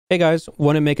Hey guys,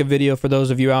 want to make a video for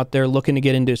those of you out there looking to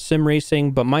get into sim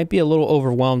racing, but might be a little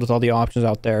overwhelmed with all the options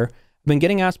out there. I've been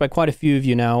getting asked by quite a few of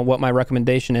you now what my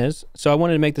recommendation is, so I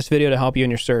wanted to make this video to help you in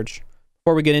your search.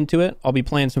 Before we get into it, I'll be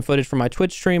playing some footage from my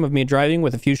Twitch stream of me driving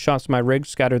with a few shots of my rig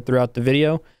scattered throughout the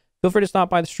video. Feel free to stop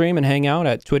by the stream and hang out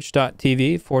at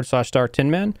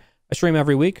twitch.tv/darktinman. I stream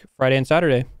every week, Friday and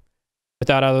Saturday. With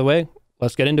that out of the way,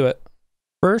 let's get into it.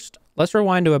 First, let's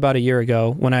rewind to about a year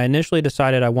ago when I initially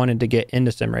decided I wanted to get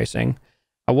into sim racing.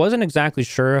 I wasn't exactly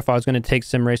sure if I was going to take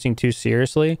sim racing too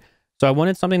seriously, so I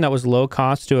wanted something that was low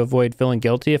cost to avoid feeling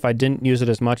guilty if I didn't use it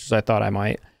as much as I thought I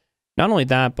might. Not only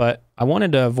that, but I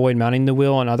wanted to avoid mounting the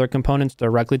wheel and other components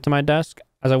directly to my desk,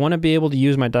 as I want to be able to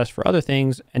use my desk for other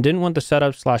things and didn't want the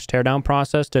setup/teardown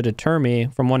process to deter me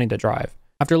from wanting to drive.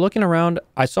 After looking around,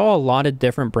 I saw a lot of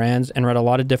different brands and read a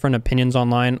lot of different opinions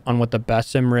online on what the best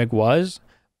sim rig was.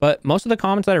 But most of the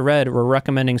comments that I read were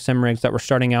recommending sim rigs that were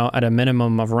starting out at a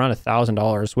minimum of around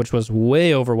 $1,000, which was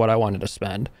way over what I wanted to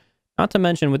spend. Not to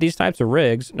mention, with these types of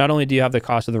rigs, not only do you have the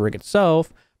cost of the rig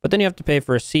itself, but then you have to pay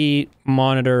for a seat,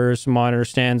 monitors, monitor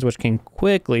stands, which can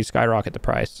quickly skyrocket the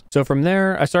price. So from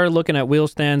there, I started looking at wheel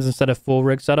stands instead of full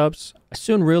rig setups. I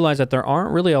soon realized that there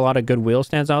aren't really a lot of good wheel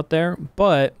stands out there,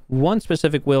 but one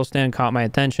specific wheel stand caught my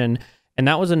attention, and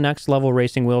that was a Next Level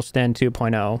Racing Wheel Stand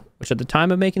 2.0, which at the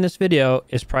time of making this video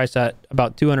is priced at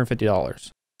about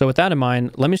 $250. So with that in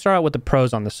mind, let me start out with the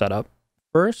pros on the setup.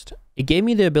 First, it gave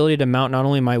me the ability to mount not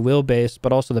only my wheelbase,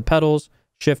 but also the pedals,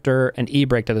 shifter, and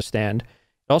e-brake to the stand.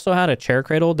 It also had a chair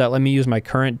cradle that let me use my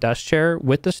current desk chair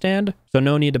with the stand, so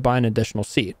no need to buy an additional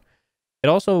seat. It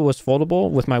also was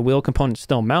foldable with my wheel components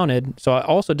still mounted, so I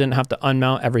also didn't have to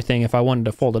unmount everything if I wanted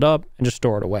to fold it up and just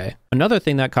store it away. Another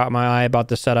thing that caught my eye about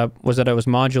the setup was that it was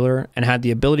modular and had the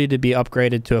ability to be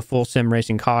upgraded to a full sim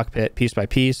racing cockpit piece by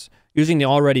piece, using the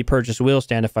already purchased wheel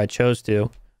stand if I chose to,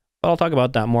 but I'll talk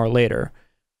about that more later.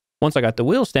 Once I got the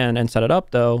wheel stand and set it up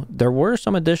though, there were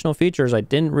some additional features I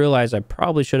didn't realize I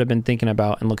probably should have been thinking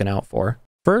about and looking out for.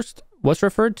 First, what's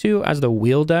referred to as the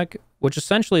wheel deck, which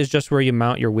essentially is just where you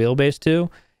mount your wheelbase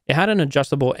to. It had an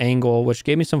adjustable angle, which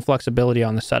gave me some flexibility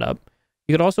on the setup.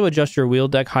 You could also adjust your wheel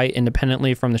deck height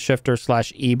independently from the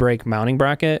shifter/e-brake mounting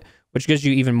bracket, which gives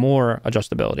you even more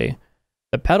adjustability.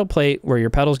 The pedal plate, where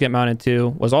your pedals get mounted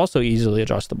to, was also easily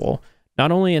adjustable,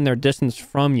 not only in their distance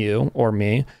from you or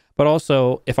me, but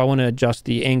also if I want to adjust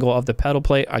the angle of the pedal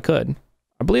plate, I could.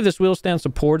 I believe this wheel stand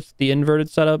supports the inverted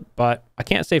setup, but I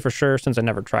can't say for sure since I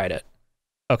never tried it.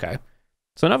 Okay.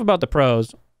 So enough about the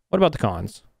pros. What about the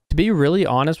cons? To be really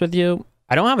honest with you,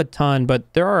 I don't have a ton,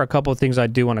 but there are a couple of things I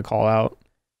do want to call out.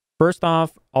 First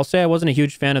off, I'll say I wasn't a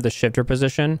huge fan of the shifter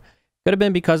position. Could have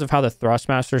been because of how the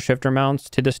Thrustmaster shifter mounts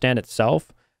to the stand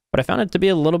itself, but I found it to be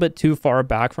a little bit too far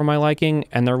back for my liking,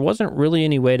 and there wasn't really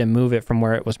any way to move it from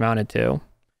where it was mounted to.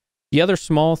 The other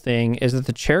small thing is that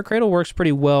the chair cradle works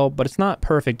pretty well, but it's not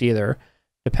perfect either.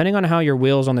 Depending on how your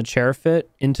wheels on the chair fit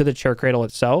into the chair cradle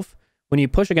itself, when you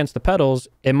push against the pedals,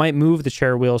 it might move the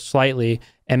chair wheels slightly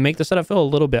and make the setup feel a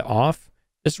little bit off.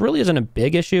 This really isn't a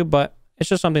big issue, but it's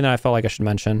just something that I felt like I should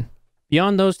mention.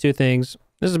 Beyond those two things,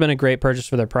 this has been a great purchase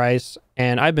for the price,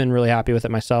 and I've been really happy with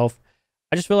it myself.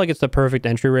 I just feel like it's the perfect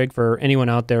entry rig for anyone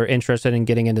out there interested in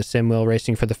getting into sim wheel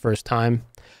racing for the first time.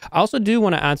 I also do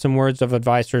want to add some words of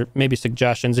advice or maybe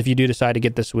suggestions if you do decide to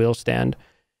get this wheel stand.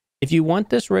 If you want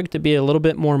this rig to be a little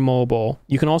bit more mobile,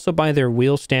 you can also buy their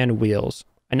wheel stand wheels.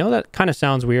 I know that kind of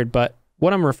sounds weird, but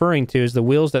what I'm referring to is the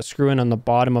wheels that screw in on the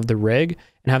bottom of the rig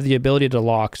and have the ability to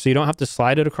lock, so you don't have to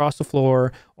slide it across the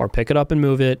floor or pick it up and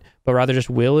move it, but rather just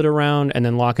wheel it around and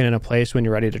then lock it in a place when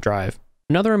you're ready to drive.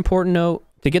 Another important note,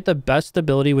 to get the best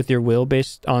stability with your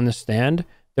wheelbase on the stand,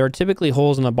 there are typically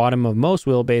holes in the bottom of most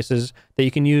wheelbases that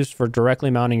you can use for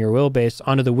directly mounting your wheelbase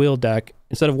onto the wheel deck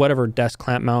instead of whatever desk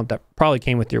clamp mount that probably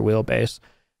came with your wheelbase.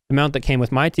 The mount that came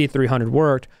with my T300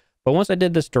 worked, but once I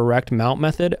did this direct mount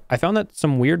method, I found that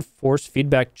some weird force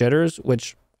feedback jitters,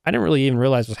 which I didn't really even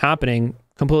realize was happening,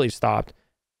 completely stopped.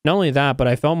 Not only that, but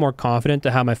I felt more confident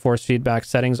to have my force feedback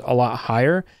settings a lot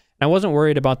higher, and I wasn't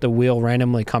worried about the wheel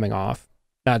randomly coming off.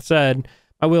 That said,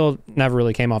 my wheel never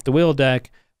really came off the wheel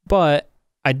deck, but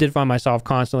I did find myself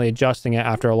constantly adjusting it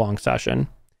after a long session.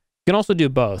 You can also do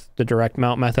both, the direct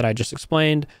mount method I just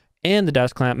explained, and the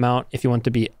desk clamp mount if you want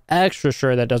to be extra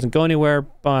sure that doesn't go anywhere,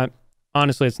 but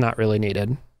honestly, it's not really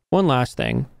needed. One last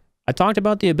thing. I talked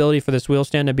about the ability for this wheel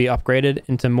stand to be upgraded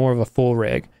into more of a full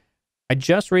rig. I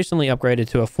just recently upgraded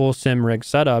to a full sim rig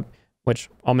setup, which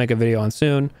I'll make a video on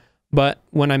soon, but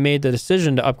when I made the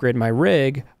decision to upgrade my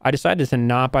rig, I decided to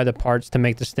not buy the parts to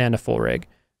make the stand a full rig.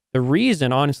 The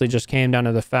reason honestly just came down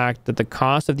to the fact that the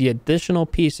cost of the additional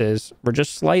pieces were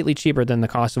just slightly cheaper than the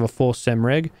cost of a full sim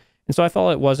rig. And so I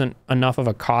felt it wasn't enough of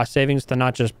a cost savings to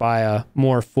not just buy a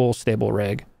more full stable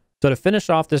rig. So to finish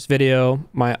off this video,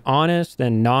 my honest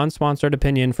and non-sponsored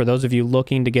opinion for those of you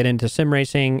looking to get into sim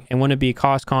racing and want to be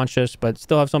cost conscious, but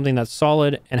still have something that's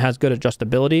solid and has good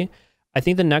adjustability, I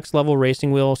think the Next Level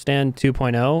Racing Wheel Stand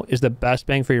 2.0 is the best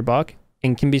bang for your buck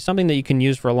and can be something that you can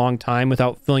use for a long time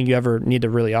without feeling you ever need to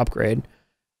really upgrade.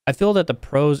 I feel that the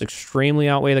pros extremely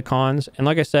outweigh the cons, and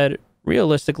like I said,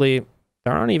 realistically,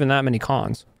 there aren't even that many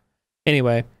cons.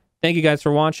 Anyway, thank you guys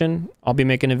for watching. I'll be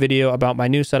making a video about my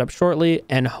new setup shortly,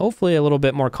 and hopefully a little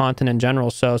bit more content in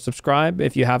general, so subscribe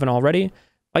if you haven't already.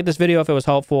 Like this video if it was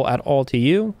helpful at all to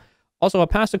you. Also, I'll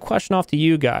pass a question off to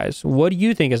you guys. What do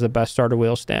you think is the best starter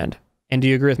wheel stand? And do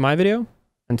you agree with my video?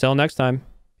 Until next time,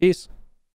 peace.